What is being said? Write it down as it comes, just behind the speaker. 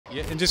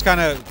Yeah, and just kind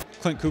of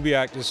Klint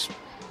Kubiak,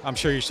 I'm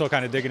sure you're still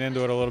kind of digging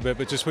into it a little bit,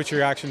 but just what's your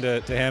reaction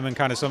to him and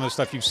kind of some of the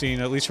stuff you've seen,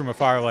 at least from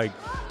afar, like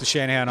the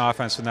Shanahan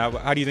offense and that?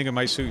 How do you think it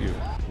might suit you?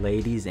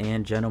 Ladies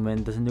and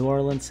gentlemen, the New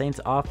Orleans Saints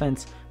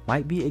offense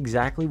might be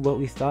exactly what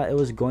we thought it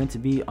was going to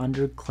be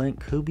under Klint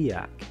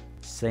Kubiak.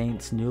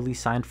 Saints newly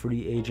signed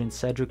free agents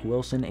Cedric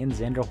Wilson and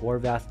Xander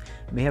Horvath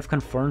may have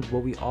confirmed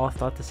what we all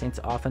thought the Saints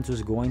offense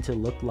was going to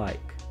look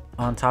like.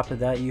 On top of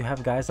that, you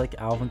have guys like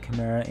Alvin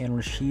Kamara and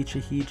Rashid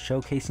Shaheed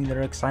showcasing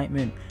their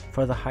excitement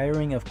for the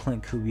hiring of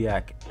Klint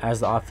Kubiak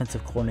as the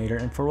offensive coordinator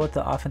and for what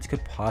the offense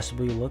could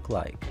possibly look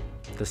like.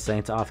 The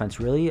Saints offense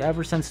really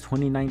ever since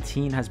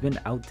 2019 has been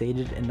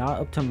outdated and not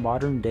up to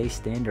modern day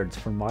standards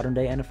for modern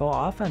day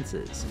NFL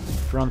offenses.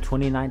 From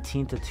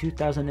 2019 to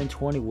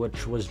 2020,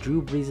 which was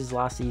Drew Brees'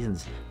 last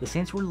seasons, the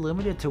Saints were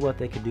limited to what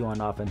they could do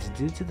on offense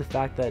due to the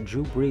fact that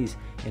Drew Brees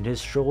and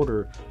his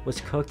shoulder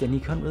was cooked and he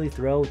couldn't really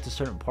throw to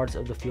certain parts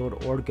of the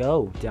field or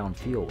go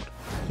downfield.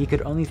 He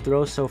could only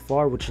throw so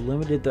far, which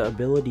limited the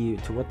ability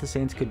to what the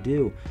Saints could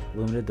do,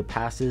 limited the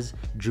passes.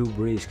 Drew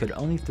Brees could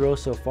only throw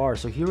so far,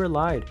 so he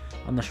relied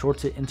on the short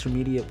to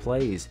intermediate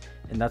plays,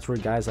 and that's where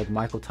guys like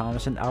Michael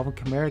Thomas and Alvin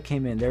Kamara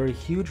came in. They're a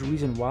huge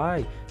reason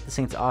why the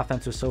Saints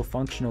offense was so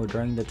functional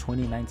during the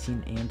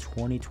 2019 and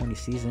 2020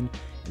 season,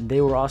 and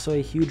they were also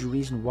a huge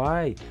reason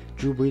why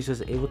Drew Brees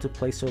was able to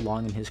play so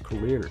long in his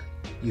career.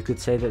 You could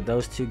say that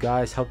those two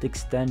guys helped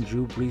extend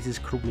Drew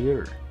Brees'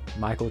 career.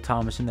 Michael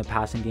Thomas in the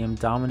passing game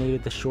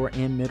dominated the short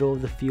and middle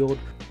of the field,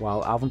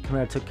 while Alvin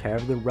Kamara took care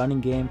of the running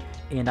game,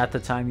 and at the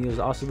time he was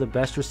also the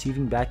best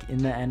receiving back in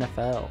the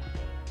NFL.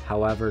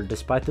 However,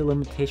 despite the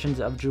limitations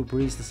of Drew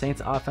Brees, the Saints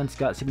offense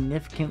got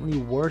significantly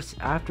worse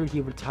after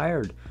he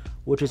retired,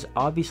 which is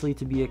obviously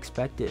to be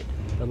expected.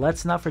 But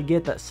let's not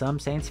forget that some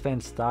Saints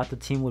fans thought the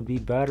team would be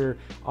better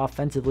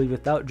offensively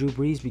without Drew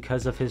Brees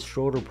because of his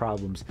shoulder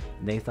problems.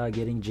 And they thought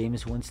getting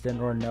Jameis Winston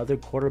or another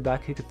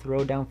quarterback who could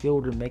throw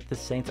downfield would make the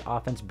Saints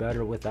offense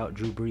better without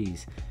Drew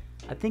Brees.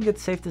 I think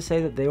it's safe to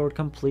say that they were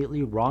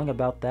completely wrong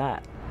about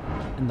that.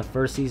 In the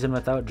first season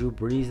without Drew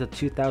Brees, the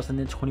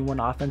 2021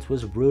 offense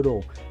was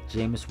brutal.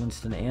 Jameis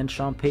Winston and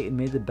Sean Payton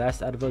made the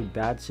best out of a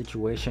bad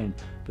situation,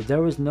 but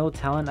there was no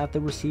talent at the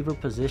receiver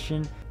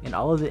position, and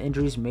all of the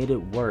injuries made it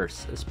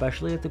worse,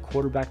 especially at the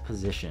quarterback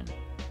position.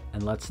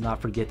 And let's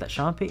not forget that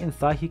Sean Payton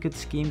thought he could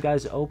scheme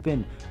guys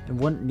open and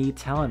wouldn't need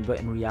talent, but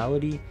in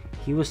reality,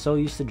 he was so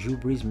used to Drew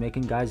Brees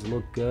making guys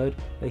look good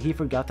that he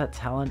forgot that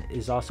talent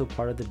is also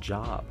part of the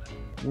job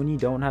when you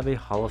don't have a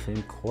Hall of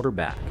Fame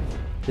quarterback.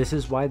 This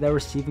is why the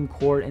receiving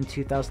core in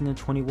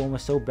 2021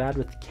 was so bad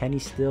with Kenny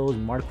Stills,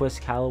 Marquez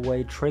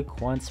Callaway,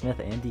 Traquan Smith,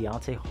 and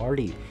Deontay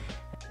Hardy.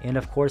 And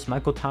of course,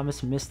 Michael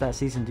Thomas missed that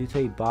season due to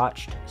a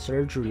botched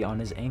surgery on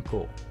his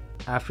ankle.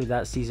 After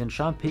that season,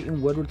 Sean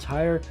Payton would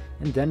retire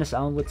and Dennis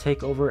Allen would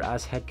take over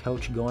as head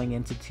coach going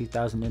into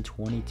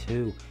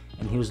 2022,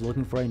 and he was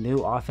looking for a new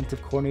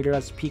offensive coordinator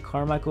as Pete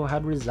Carmichael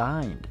had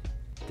resigned.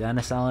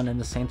 Dennis Allen and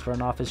the Saints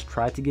front office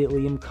tried to get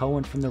Liam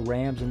Cohen from the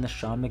Rams and the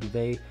Sean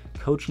McVay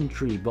coaching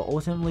tree, but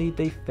ultimately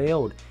they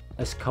failed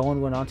as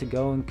Cohen went on to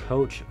go and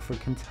coach for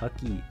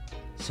Kentucky.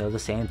 So the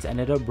Saints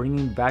ended up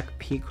bringing back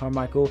Pete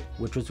Carmichael,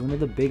 which was one of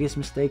the biggest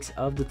mistakes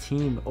of the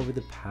team over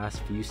the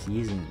past few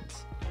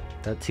seasons.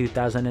 The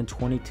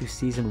 2022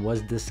 season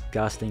was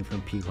disgusting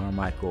from Pete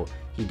Carmichael.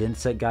 He didn't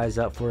set guys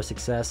up for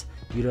success,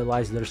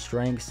 utilized their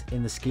strengths,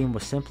 and the scheme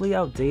was simply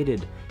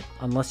outdated.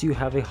 Unless you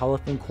have a Hall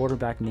of Fame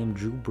quarterback named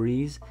Drew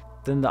Brees,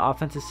 then the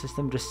offensive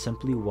system just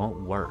simply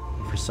won't work.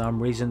 For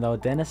some reason though,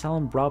 Dennis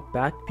Allen brought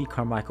back Pete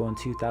Carmichael in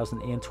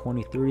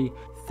 2023,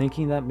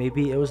 thinking that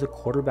maybe it was the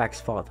quarterback's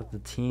fault that the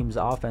team's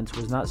offense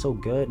was not so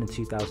good in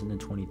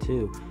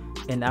 2022.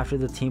 And after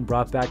the team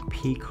brought back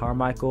Pete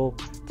Carmichael,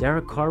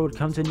 Derek Carr would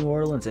come to New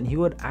Orleans and he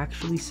would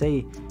actually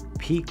say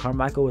Pete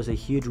Carmichael was a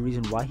huge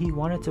reason why he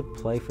wanted to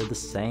play for the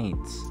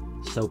Saints.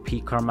 So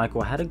Pete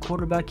Carmichael had a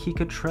quarterback he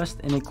could trust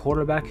and a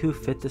quarterback who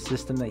fit the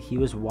system that he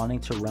was wanting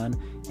to run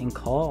and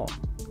call.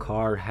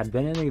 Carr had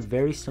been in a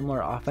very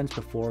similar offense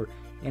before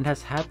and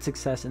has had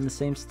success in the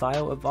same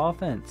style of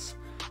offense.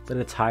 But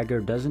a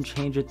tiger doesn't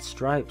change its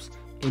stripes,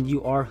 and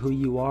you are who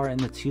you are. In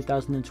the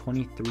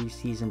 2023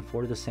 season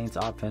for the Saints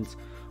offense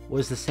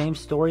was the same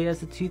story as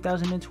the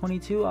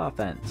 2022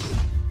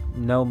 offense.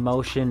 No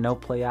motion, no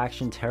play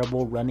action,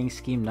 terrible running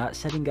scheme, not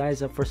setting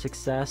guys up for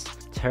success,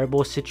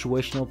 terrible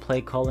situational play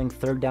calling,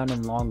 third down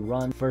and long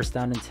run, first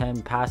down and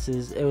 10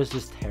 passes. It was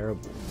just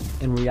terrible.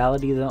 In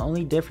reality, the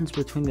only difference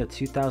between the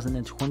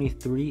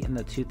 2023 and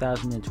the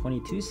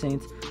 2022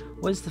 Saints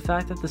was the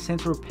fact that the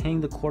Saints were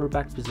paying the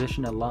quarterback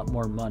position a lot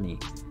more money,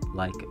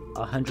 like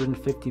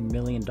 $150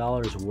 million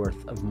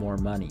worth of more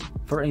money,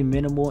 for a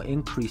minimal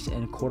increase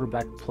in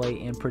quarterback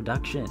play and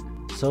production.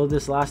 So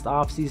this last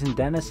offseason,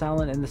 Dennis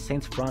Allen and the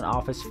Saints front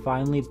office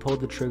finally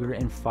pulled the trigger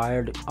and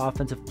fired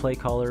offensive play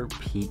caller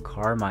Pete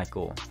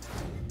Carmichael.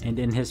 And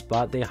in his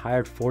spot, they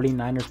hired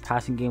 49ers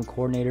passing game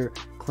coordinator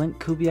Klint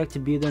Kubiak to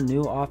be their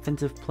new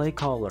offensive play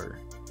caller.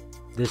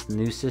 This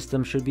new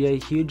system should be a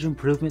huge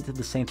improvement to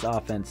the Saints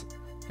offense,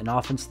 an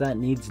offense that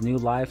needs new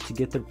life to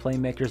get their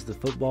playmakers the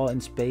football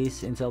in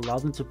space and to allow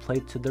them to play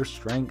to their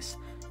strengths,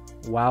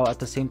 while at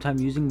the same time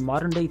using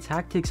modern day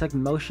tactics like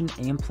motion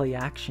and play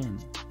action.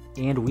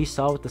 And we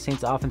saw what the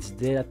Saints offense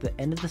did at the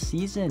end of the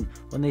season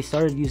when they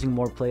started using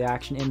more play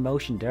action and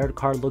motion. Derek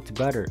Carr looked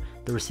better.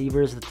 The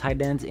receivers, the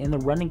tight ends, and the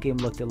running game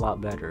looked a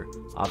lot better.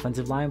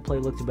 Offensive line play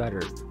looked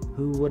better.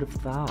 Who would have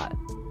thought?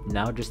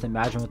 Now just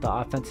imagine what the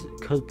offense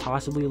could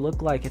possibly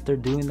look like if they're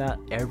doing that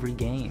every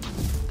game.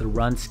 The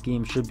run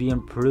scheme should be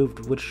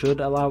improved, which should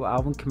allow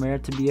Alvin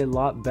Kamara to be a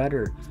lot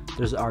better.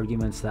 There's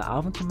arguments that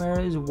Alvin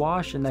Kamara is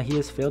washed and that he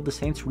has failed the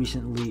Saints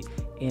recently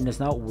and is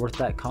not worth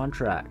that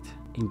contract.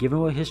 And given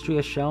what history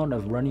has shown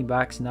of running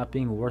backs not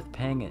being worth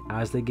paying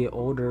as they get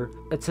older,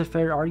 it's a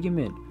fair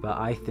argument. But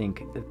I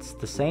think it's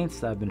the Saints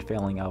that have been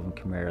failing Alvin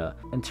Kamara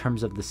in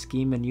terms of the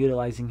scheme and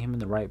utilizing him in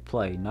the right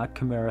play, not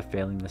Kamara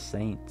failing the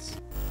Saints.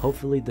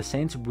 Hopefully the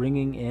Saints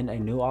bringing in a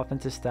new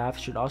offensive staff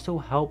should also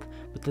help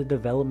with the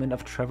development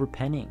of Trevor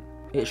Penning.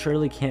 It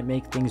surely can't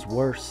make things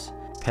worse.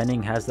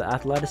 Penning has the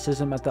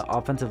athleticism at the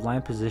offensive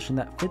line position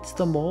that fits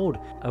the mold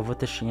of what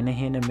the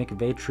Shanahan and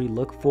McVay tree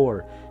look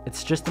for.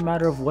 It's just a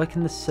matter of what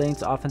can the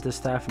Saints offensive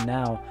staff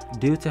now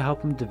do to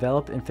help him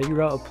develop and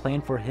figure out a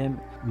plan for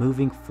him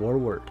moving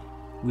forward.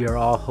 We are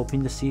all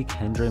hoping to see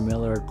Kendre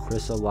Miller,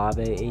 Chris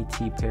Olave,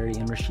 A.T. Perry,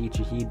 and Rashid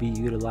Shaheed be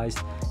utilized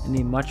in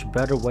a much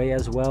better way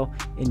as well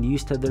and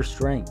used to their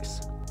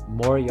strengths.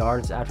 More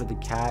yards after the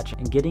catch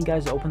and getting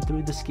guys open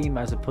through the scheme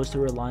as opposed to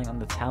relying on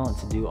the talent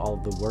to do all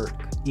of the work.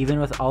 Even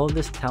with all of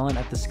this talent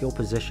at the skill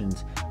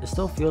positions, it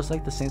still feels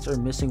like the Saints are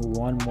missing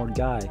one more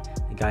guy,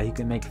 a guy who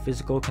can make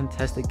physical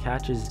contested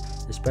catches,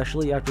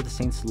 especially after the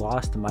Saints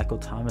lost to Michael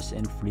Thomas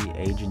in free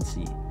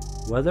agency.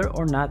 Whether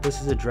or not this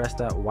is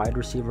addressed at wide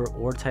receiver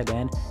or tight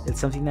end,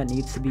 it's something that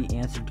needs to be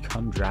answered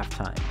come draft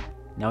time.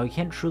 Now we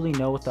can't truly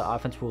know what the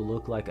offense will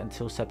look like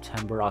until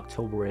September,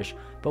 October-ish,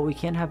 but we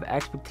can have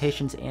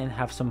expectations and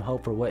have some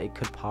hope for what it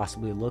could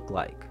possibly look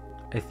like.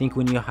 I think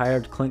when you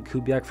hired Klint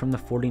Kubiak from the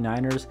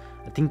 49ers,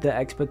 I think the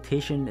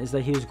expectation is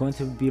that he was going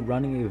to be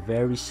running a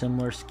very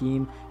similar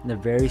scheme and a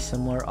very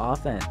similar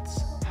offense.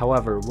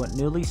 However, what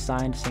newly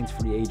signed Saints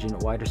free agent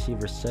wide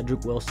receiver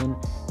Cedric Wilson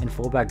and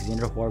fullback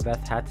Xander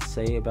Horvath had to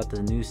say about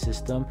the new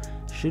system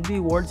should be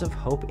words of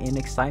hope and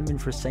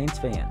excitement for Saints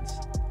fans.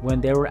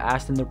 When they were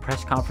asked in their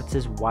press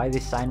conferences why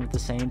they signed with the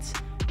Saints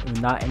and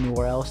not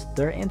anywhere else,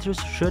 their answers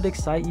should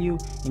excite you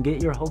and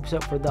get your hopes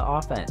up for the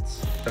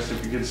offense.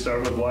 If you could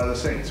start with why the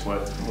Saints,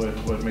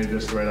 what made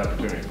this the right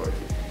opportunity for you?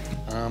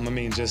 I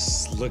mean,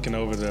 just looking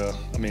over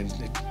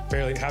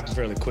it happened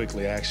fairly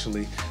quickly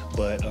actually,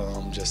 but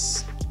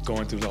just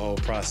going through the whole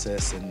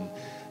process and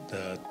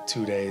the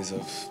 2 days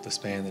of the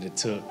span that it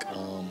took,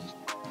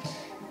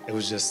 I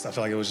felt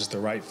like it was just the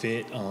right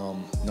fit,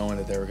 knowing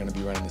that they were going to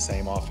be running the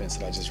same offense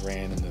that I just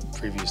ran in the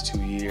previous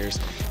 2 years.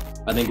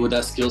 I think with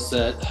that skill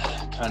set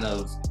kind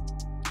of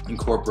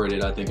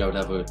incorporated, I think I would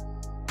have a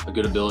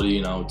good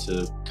ability,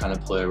 to kind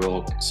of play a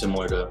role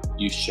similar to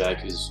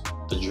Juszczyk is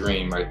the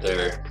dream right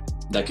there.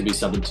 That could be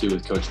something too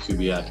with Coach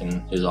Kubiak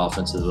and his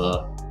offensive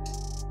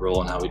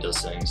role and how he does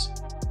things.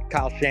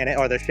 Kyle Shanahan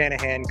or the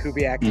Shanahan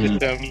Kubiak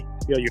system,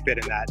 you fit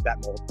in that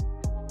mold.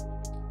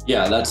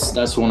 Yeah,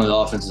 that's one of the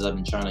offenses I've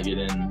been trying to get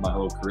in my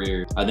whole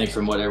career. I think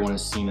from what everyone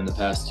has seen in the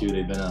past too,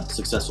 they've been a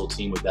successful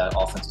team with that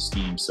offensive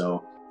scheme.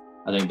 So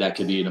I think that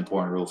could be an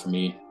important role for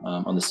me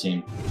on this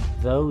team.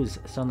 Those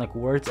sound like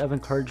words of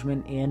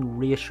encouragement and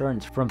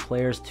reassurance from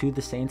players to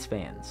the Saints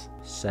fans.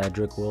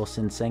 Cedric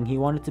Wilson saying he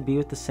wanted to be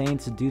with the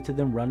Saints due to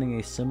them running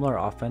a similar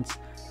offense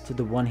to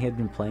the one he had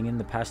been playing in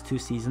the past 2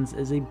 seasons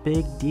is a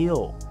big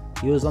deal.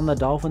 He was on the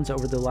Dolphins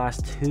over the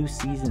last 2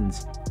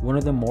 seasons, one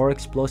of the more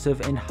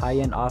explosive and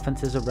high-end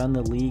offenses around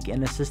the league,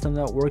 in a system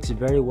that works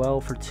very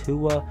well for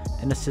Tua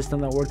and a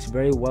system that works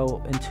very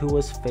well in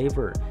Tua's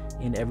favor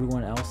and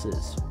everyone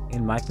else's.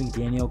 And Mike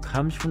McDaniel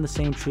comes from the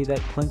same tree that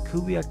Klint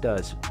Kubiak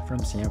does from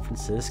San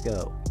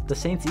Francisco. The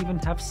Saints even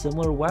have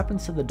similar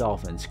weapons to the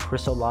Dolphins.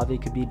 Chris Olave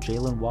could be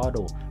Jalen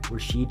Waddle,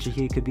 Rashid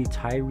Shaheed could be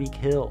Tyreek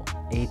Hill.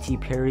 A.T.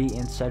 Perry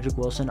and Cedric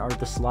Wilson are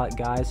the slot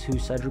guys who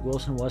Cedric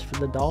Wilson was for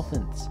the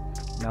Dolphins.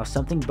 Now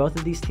something both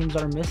of these teams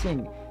are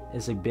missing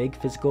is a big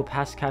physical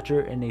pass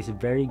catcher and a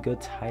very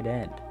good tight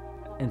end.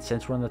 And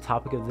since we're on the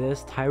topic of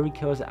this, Tyreek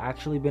Hill has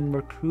actually been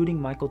recruiting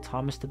Michael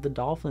Thomas to the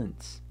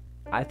Dolphins.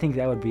 I think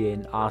that would be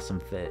an awesome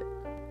fit.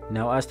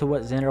 Now as to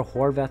what Xander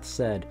Horvath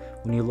said,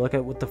 when you look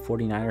at what the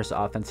 49ers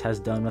offense has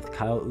done with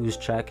Kyle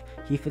Juszczyk,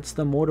 he fits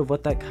the mold of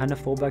what that kind of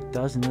fullback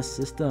does in this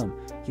system.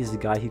 He's the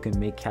guy who can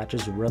make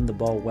catches, run the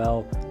ball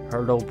well,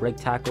 hurdle, break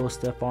tackles,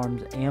 stiff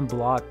arms, and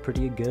block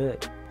pretty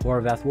good.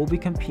 Horvath will be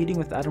competing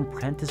with Adam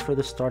Prentice for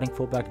the starting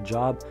fullback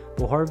job,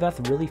 but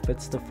Horvath really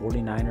fits the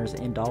 49ers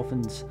and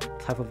Dolphins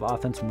type of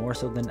offense more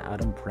so than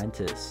Adam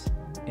Prentice.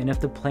 And if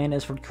the plan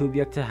is for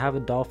Kubiak to have a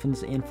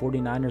Dolphins and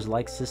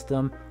 49ers-like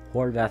system,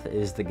 Horvath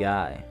is the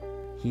guy.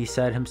 He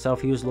said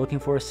himself he was looking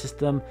for a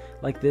system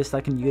like this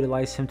that can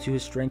utilize him to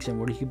his strengths and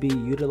where he could be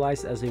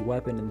utilized as a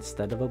weapon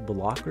instead of a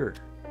blocker.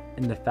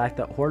 And the fact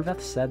that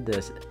Horvath said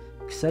this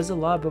says a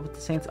lot about what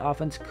the Saints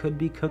offense could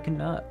be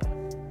cooking up.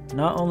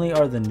 Not only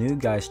are the new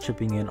guys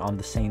chipping in on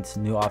the Saints'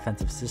 new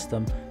offensive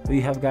system, but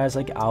you have guys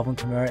like Alvin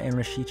Kamara and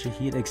Rashid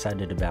Shaheed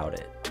excited about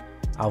it.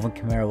 Alvin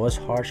Kamara was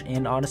harsh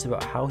and honest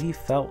about how he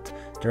felt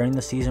during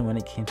the season when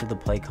it came to the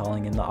play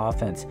calling in the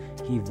offense.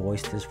 He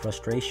voiced his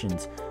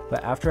frustrations,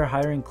 but after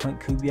hiring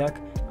Klint Kubiak,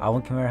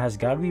 Alvin Kamara has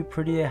got to be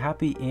pretty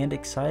happy and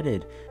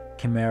excited.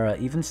 Kamara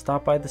even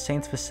stopped by the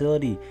Saints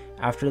facility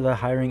after the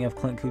hiring of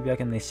Klint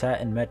Kubiak, and they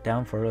sat and met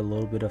down for a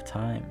little bit of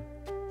time.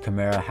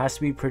 Kamara has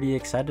to be pretty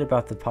excited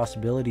about the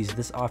possibilities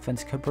this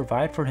offense could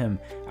provide for him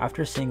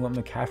after seeing what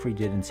McCaffrey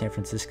did in San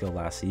Francisco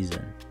last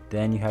season.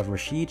 Then you have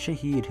Rashid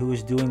Shaheed, who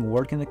was doing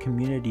work in the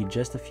community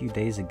just a few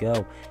days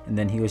ago, and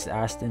then he was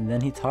asked, and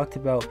then he talked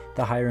about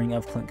the hiring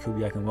of Klint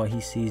Kubiak and what he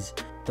sees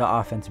the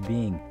offense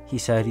being. He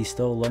said he's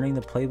still learning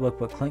the playbook,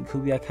 but Klint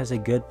Kubiak has a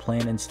good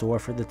plan in store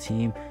for the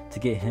team to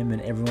get him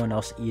and everyone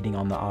else eating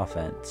on the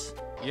offense.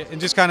 Yeah,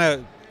 and just kind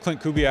of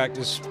Klint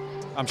Kubiak,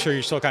 I'm sure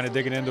you're still kind of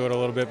digging into it a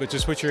little bit, but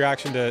just what's your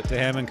reaction to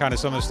him and kind of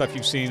some of the stuff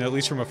you've seen, at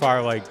least from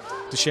afar, like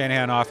the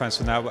Shanahan offense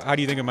and that? How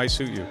do you think it might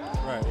suit you?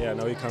 Right, yeah,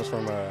 no, he comes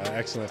from an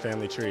excellent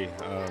family tree.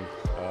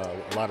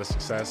 A lot of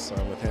success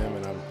with him,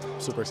 and I'm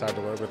super excited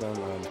to work with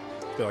him.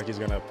 I feel like he's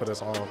going to put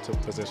us all to a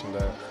position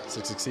to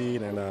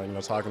succeed,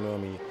 and talking to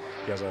him,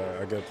 he has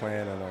a good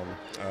plan and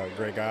a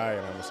great guy,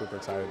 and I'm super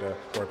excited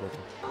to work with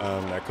him.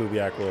 That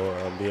Kubiak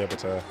will be able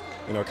to,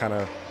 kind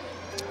of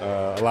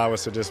allow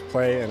us to just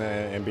play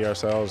and be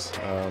ourselves,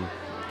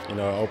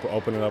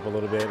 open it up a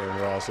little bit, and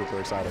we're all super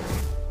excited.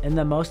 And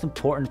the most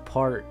important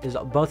part is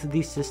both of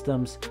these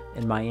systems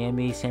in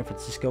Miami, San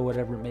Francisco,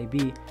 whatever it may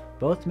be,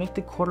 both make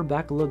the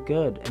quarterback look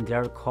good. And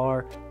Derek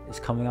Carr is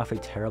coming off a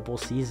terrible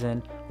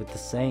season with the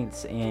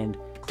Saints, and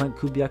Klint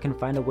Kubiak can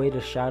find a way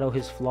to shadow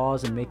his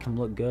flaws and make him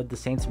look good. The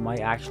Saints might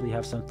actually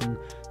have something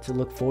to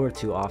look forward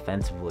to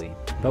offensively.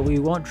 But we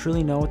won't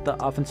truly know what the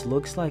offense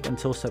looks like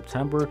until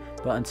September,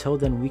 but until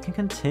then we can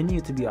continue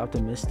to be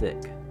optimistic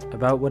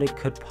about what it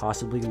could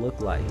possibly look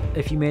like.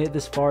 If you made it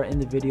this far in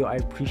the video, I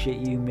appreciate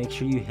you. Make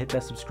sure you hit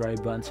that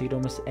subscribe button so you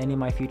don't miss any of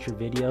my future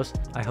videos.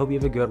 I hope you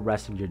have a good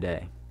rest of your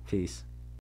day. Peace.